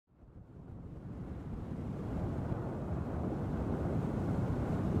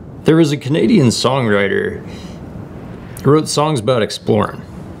There was a Canadian songwriter who wrote songs about exploring.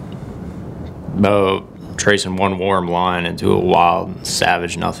 About tracing one warm line into a wild and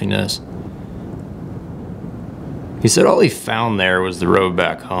savage nothingness. He said all he found there was the road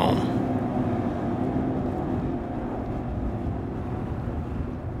back home.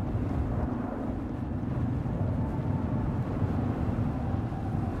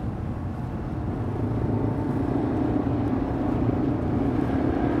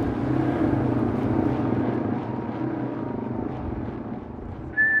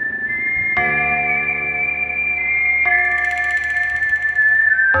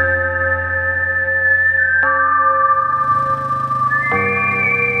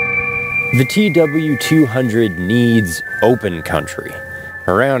 The TW200 needs open country.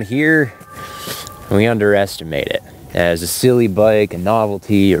 Around here, we underestimate it as a silly bike, a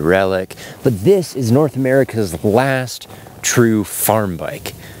novelty, a relic. But this is North America's last true farm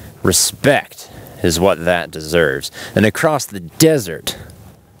bike. Respect is what that deserves. And across the desert,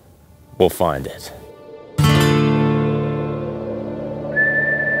 we'll find it.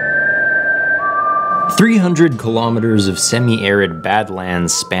 300 kilometers of semi-arid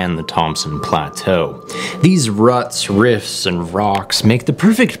badlands span the Thompson Plateau. These ruts, rifts, and rocks make the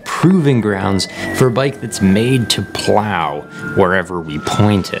perfect proving grounds for a bike that's made to plow wherever we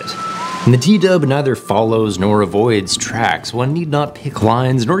point it. And the T-Dub neither follows nor avoids tracks. One need not pick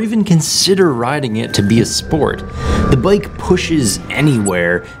lines nor even consider riding it to be a sport. The bike pushes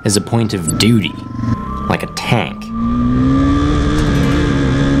anywhere as a point of duty, like a tank.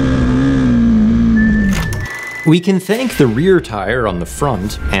 We can thank the rear tire on the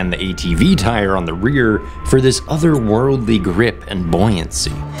front and the ATV tire on the rear for this otherworldly grip and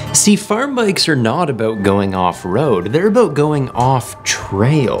buoyancy. See, farm bikes are not about going off-road, they're about going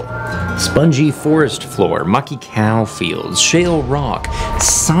off-trail. Spongy forest floor, mucky cow fields, shale rock,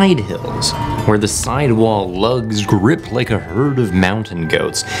 side hills, where the sidewall lugs grip like a herd of mountain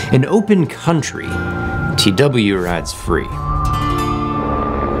goats. In open country, TW rides free.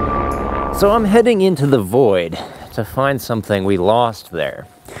 So I'm heading into the void to find something we lost there.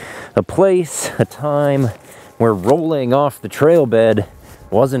 A place, a time, where rolling off the trailbed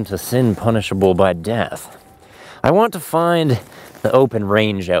wasn't a sin punishable by death. I want to find the open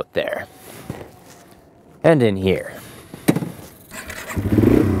range out there. And in here.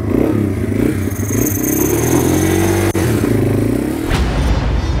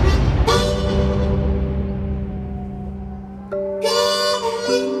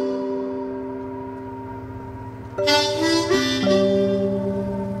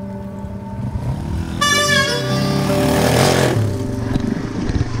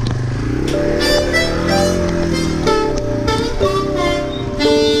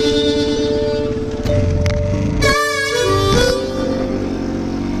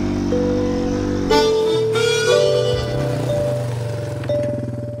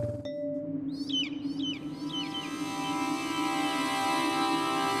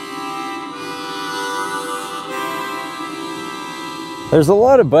 There's a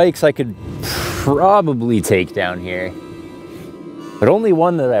lot of bikes I could probably take down here, but only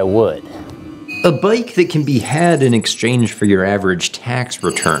one that I would. A bike that can be had in exchange for your average tax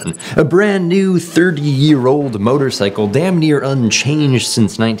return. A brand new 30-year-old motorcycle damn near unchanged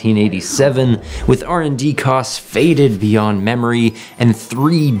since 1987, with R&D costs faded beyond memory and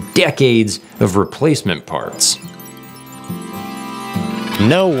 3 decades of replacement parts.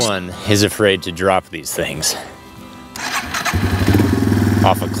 No one is afraid to drop these things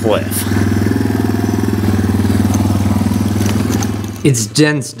off a cliff. It's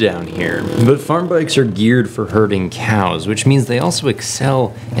dense down here, but farm bikes are geared for herding cows, which means they also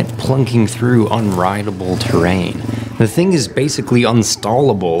excel at plunking through unrideable terrain. The thing is basically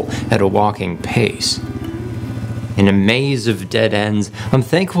unstallable at a walking pace. In a maze of dead ends, I'm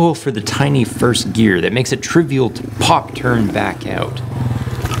thankful for the tiny first gear that makes it trivial to pop turn back out.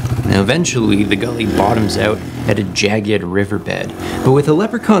 Now eventually, the gully bottoms out at a jagged riverbed, but with the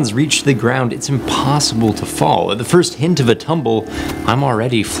leprechauns reached the ground, it's impossible to fall. At the first hint of a tumble, I'm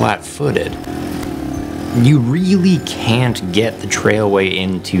already flat-footed. You really can't get the trailway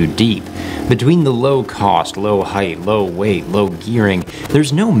in too deep. Between the low cost, low height, low weight, low gearing,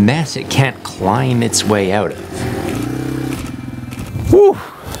 there's no mess it can't climb its way out of. Whew!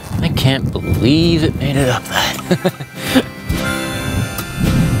 I can't believe it made it up that.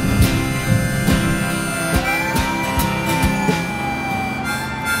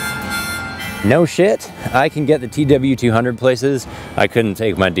 No shit, I can get the TW200 places I couldn't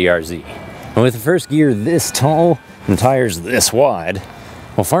take my DRZ. And with the first gear this tall and tires this wide,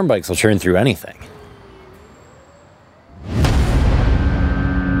 well, farm bikes will churn through anything.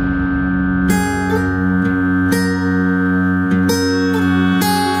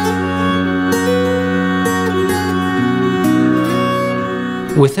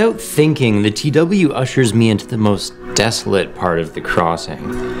 Without thinking, the TW ushers me into the most desolate part of the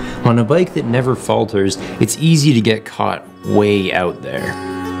crossing. On a bike that never falters, it's easy to get caught way out there.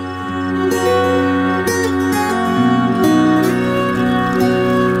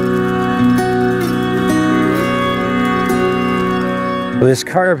 Well, this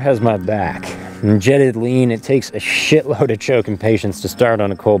carb has my back. In jetted lean, it takes a shitload of choke and patience to start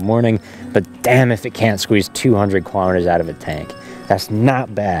on a cold morning, but damn if it can't squeeze 200 kilometers out of a tank. That's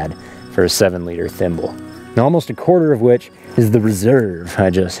not bad for a 7-liter thimble, and almost a quarter of which is the reserve I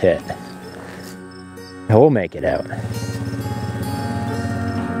just hit. We'll make it out.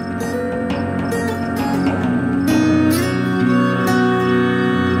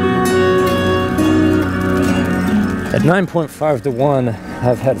 At 9.5 to 1,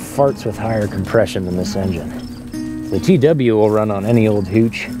 I've had farts with higher compression than this engine. The TW will run on any old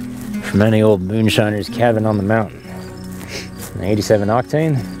hooch from any old moonshiner's cabin on the mountain. And 87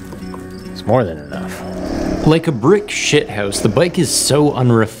 octane, it's more than enough. Like a brick shithouse, the bike is so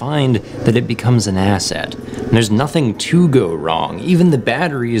unrefined that it becomes an asset. And there's nothing to go wrong. Even the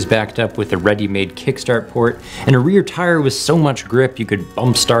battery is backed up with a ready-made kickstart port and a rear tire with so much grip you could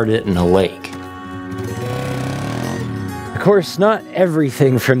bump start it in a lake. Of course, not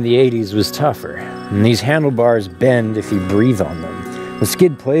everything from the 80s was tougher, and these handlebars bend if you breathe on them. The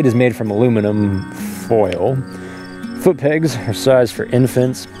skid plate is made from aluminum foil, foot pegs are sized for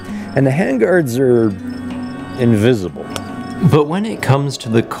infants, and the handguards are invisible. But when it comes to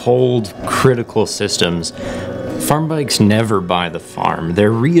the cold, critical systems, farm bikes never buy the farm. They're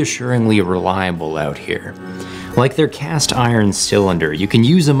reassuringly reliable out here. Like their cast iron cylinder, you can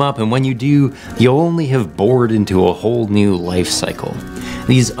use them up, and when you do, you'll only have bored into a whole new life cycle.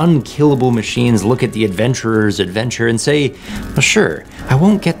 These unkillable machines look at the adventurer's adventure and say, well, sure, I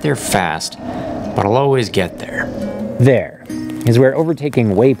won't get there fast, but I'll always get there. There is where overtaking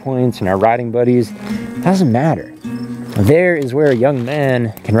waypoints and our riding buddies doesn't matter. There is where a young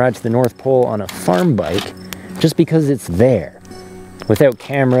man can ride to the North Pole on a farm bike just because it's there. Without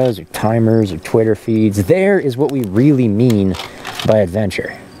cameras or timers or Twitter feeds, there is what we really mean by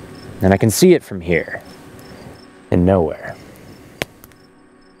adventure. And I can see it from here, and nowhere.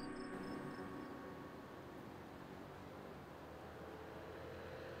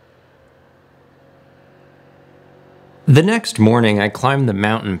 The next morning, I climbed the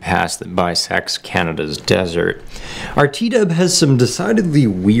mountain pass that bisects Canada's desert. Our T-Dub has some decidedly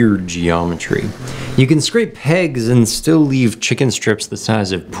weird geometry. You can scrape pegs and still leave chicken strips the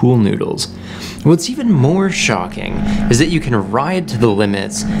size of pool noodles. What's even more shocking is that you can ride to the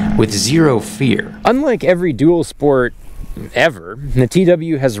limits with zero fear. Unlike every dual sport ever, the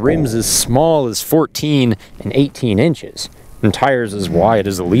TW has rims as small as 14 and 18 inches, and tires as wide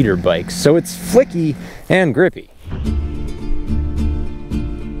as a leader bike, so it's flicky and grippy.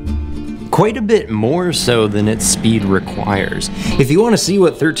 Quite a bit more so than its speed requires. If you want to see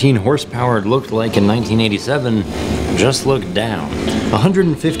what 13 horsepower looked like in 1987, just look down.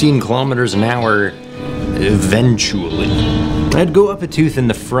 115 kilometers an hour, eventually. I'd go up a tooth in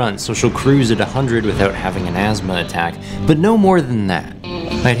the front, so she'll cruise at 100 without having an asthma attack, but no more than that.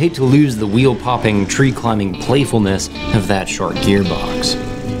 I'd hate to lose the wheel-popping, tree-climbing playfulness of that short gearbox.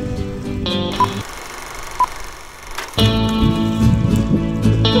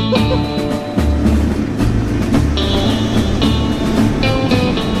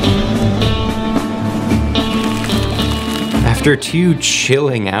 After 2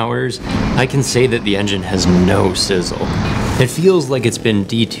 chilling hours, I can say that the engine has no sizzle. It feels like it's been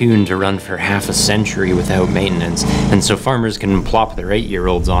detuned to run for half a century without maintenance, and so farmers can plop their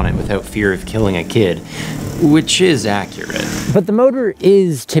 8-year-olds on it without fear of killing a kid, which is accurate. But the motor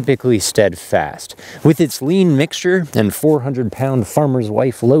is typically steadfast. With its lean mixture and 400-pound farmer's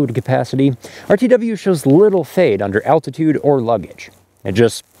wife load capacity, our TW shows little fade under altitude or luggage. It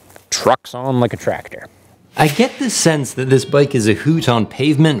just trucks on like a tractor. I get the sense that this bike is a hoot on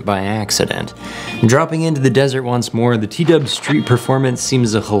pavement by accident. Dropping into the desert once more, the T-Dub's street performance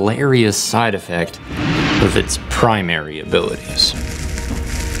seems a hilarious side effect of its primary abilities.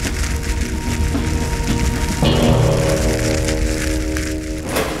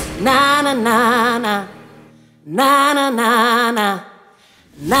 Na na na na, na na na na,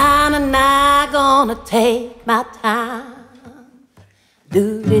 na na na, gonna take my time.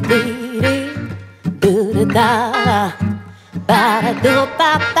 Do-de-dee-dee. Do-da-da,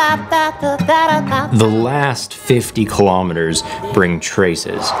 The last 50 kilometers bring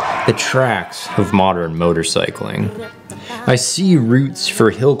traces, the tracks of modern motorcycling. I see routes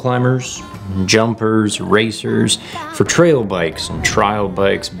for hill climbers, jumpers, racers, for trail bikes and trial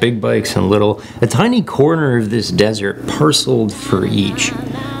bikes, big bikes and little, a tiny corner of this desert parceled for each,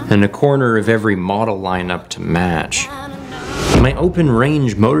 and a corner of every model lineup to match. My open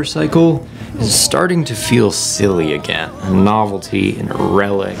range motorcycle is starting to feel silly again, a novelty and a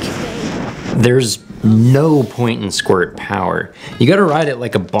relic. There's no point and squirt power. You gotta ride it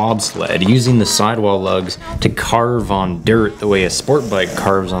like a bobsled, using the sidewall lugs to carve on dirt the way a sport bike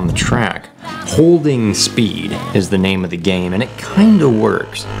carves on the track. Holding speed is the name of the game, and it kinda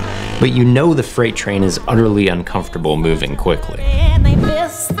works. But you know the freight train is utterly uncomfortable moving quickly. And they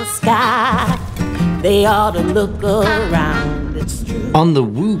miss the sky. They ought to look around. It's true. On the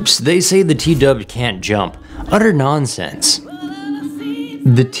whoops, they say the T-Dub can't jump. Utter nonsense.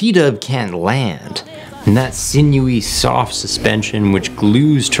 The T-Dub can't land. And that sinewy, soft suspension which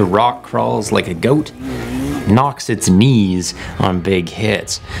glues to rock crawls like a goat knocks its knees on big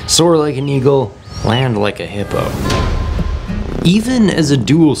hits. Soar like an eagle, land like a hippo. Even as a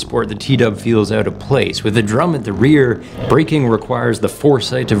dual sport, the T-Dub feels out of place. With a drum at the rear, braking requires the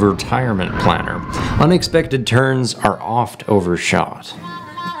foresight of a retirement planner. Unexpected turns are oft overshot.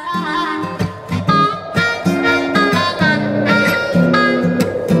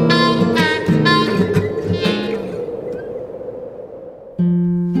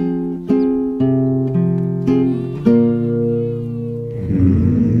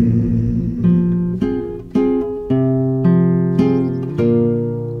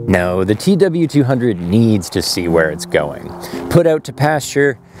 No, the TW200 needs to see where it's going. Put out to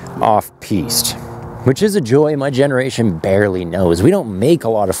pasture, off-piste. Which is a joy my generation barely knows. We don't make a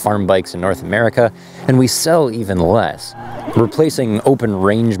lot of farm bikes in North America, and we sell even less. Replacing open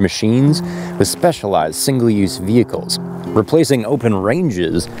range machines with specialized single-use vehicles. Replacing open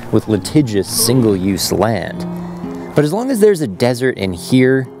ranges with litigious single-use land. But as long as there's a desert in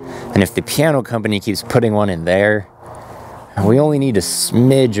here, and if the piano company keeps putting one in there, we only need a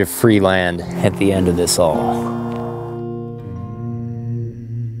smidge of free land at the end of this all.